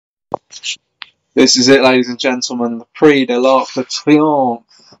This is it, ladies and gentlemen, the Prix de Triomphe.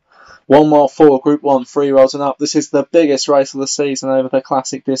 1 mile 4, Group 1, 3 rows and up. This is the biggest race of the season over the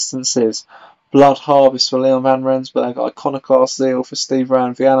classic distances. Blood Harvest for Leon van Rensburg, Iconoclast Zeal for Steve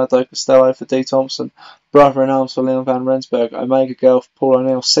Rand, Viana do Castello for D. Thompson, Brother in Arms for Leon van Rensburg, Omega Girl for Paul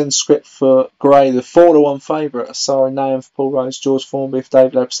O'Neill, Sin Script for Gray, the 4-1 favourite, Asari Nahum for Paul Rhodes, George Formby for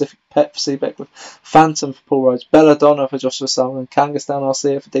David Ladd, Pacific Pet for C. Beckwith, Phantom for Paul Rhodes, Belladonna for Joshua Sullivan, Kangastan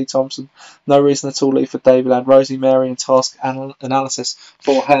Arcia for D. Thompson, No Reason at All Leave for David Ladd, Rosie Mary and Task Analysis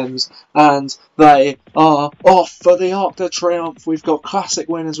for Hems, and they are off for the Arc de Triomphe. We've got classic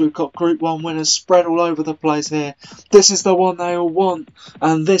winners, we've got Group 1 winners spread all over the place here. This is the one they all want,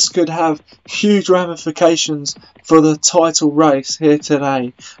 and this could have huge ramifications for the title race here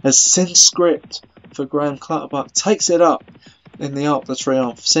today, as Sin Script for Graham Clutterbuck takes it up in the Arc de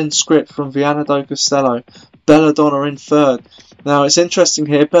Triomphe. Sin Script from Viana do Castello, Belladonna in third. Now it's interesting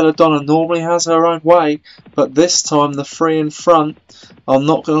here, Belladonna normally has her own way, but this time the three in front, I'm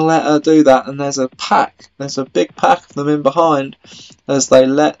not going to let her do that, and there's a big pack of them in behind as they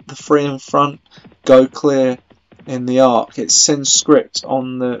let the three in front go clear in the arc. It's Sin Script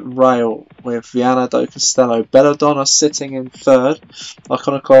on the rail with Viana do Castello, Belladonna sitting in third,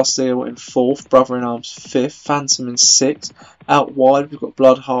 Iconoclast Zeal in fourth, Brother in Arms fifth, Phantom in sixth. Out wide we've got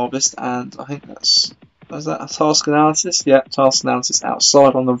Blood Harvest, and I think is that a Task Analysis? Yep, Task Analysis.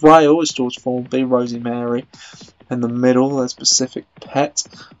 Outside on the rail is George Formby, Rosie Mary. In the middle there's Pacific Pet,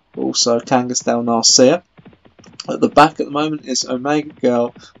 also Kangastan Narcia. At the back at the moment is Omega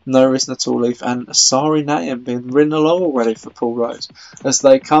Girl, No Reason at All Leaf, and Asari Nahum being ridden along already for Paul Rhodes. As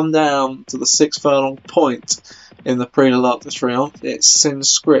they come down to the 6 furlong point in the Prix de Triomphe, it's Sin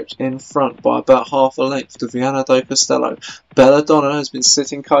Script in front by about half a length to Viana do Castello. Belladonna has been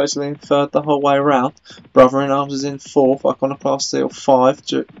sitting cosily in third the whole way around. Brother in Arms is in fourth, Iconoclast Zeal 5,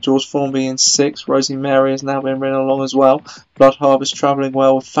 George Formby in 6, Rosie Mary has now been ridden along as well. Blood Harvest travelling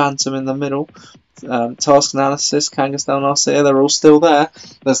well with Phantom in the middle. Task Analysis, Kangastan Arcia, they're all still there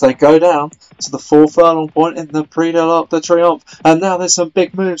as they go down to the 4 furlong point in the Prix de Triomphe. And now there's some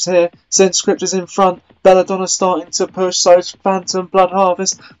big moves here. Sin Script is in front, Belladonna starting to push, so is Phantom, Blood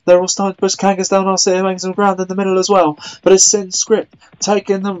Harvest. They're all starting to push. Kangastan Arcia making some ground in the middle as well. But it's Sin Script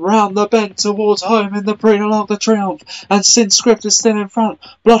taking them round the bend towards home in the Prix de Triomphe. And Sin Script is still in front.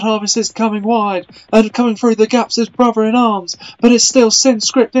 Blood Harvest is coming wide, and coming through the gaps is Brother in Arms. But it's still Sin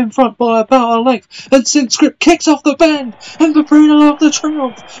Script in front by about a length. And Sin Script kicks off the bend in the Prix de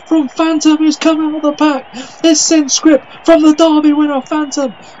Triomphe from Phantom, who's come out of the pack. It's Sin Script from the Derby winner,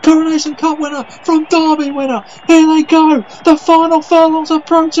 Phantom. Coronation Cup winner from Derby winner. Here they go. The final furlong's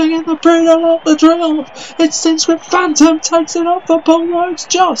approaching in the Prix de Triomphe. It's Sin Script. Phantom takes it up for Paul Rhodes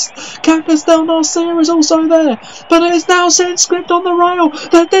just. Kangastan Arcia is also there. But it is now Sin Script on the rail.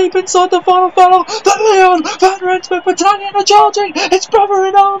 They're deep inside the final furlong. The Leon van Rensburg battalion are charging. It's Brother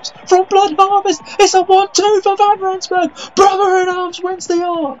in Arms from Blood Harvest. It's a 1-2 for Van Rensburg. Brother in Arms wins the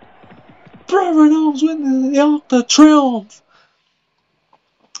Arc. Brother in Arms wins the Arc de Triomphe.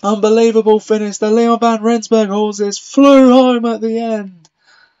 Unbelievable finish. The Leon van Rensburg horses flew home at the end.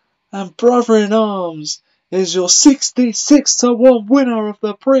 And Brother in Arms is your 66-1 winner of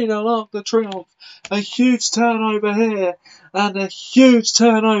the Prix de Triomphe. A huge turnover here and a huge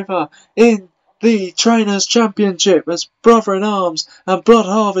turnover in the Trainers' Championship as Brother in Arms and Blood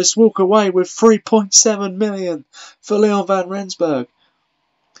Harvest walk away with 3.7 million for Leon van Rensburg.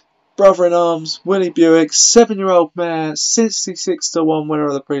 Brother in Arms, Willie Buick, 7-year-old mare, 66-1 winner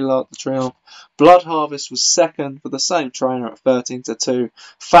of the Prix de Triomphe. Blood Harvest was second for the same trainer at 13-2.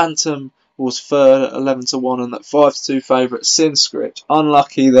 Phantom was third at 11-1, and that 5-2 favourite Sin Script.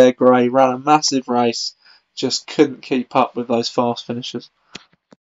 Unlucky there, Gray, ran a massive race, just couldn't keep up with those fast finishers.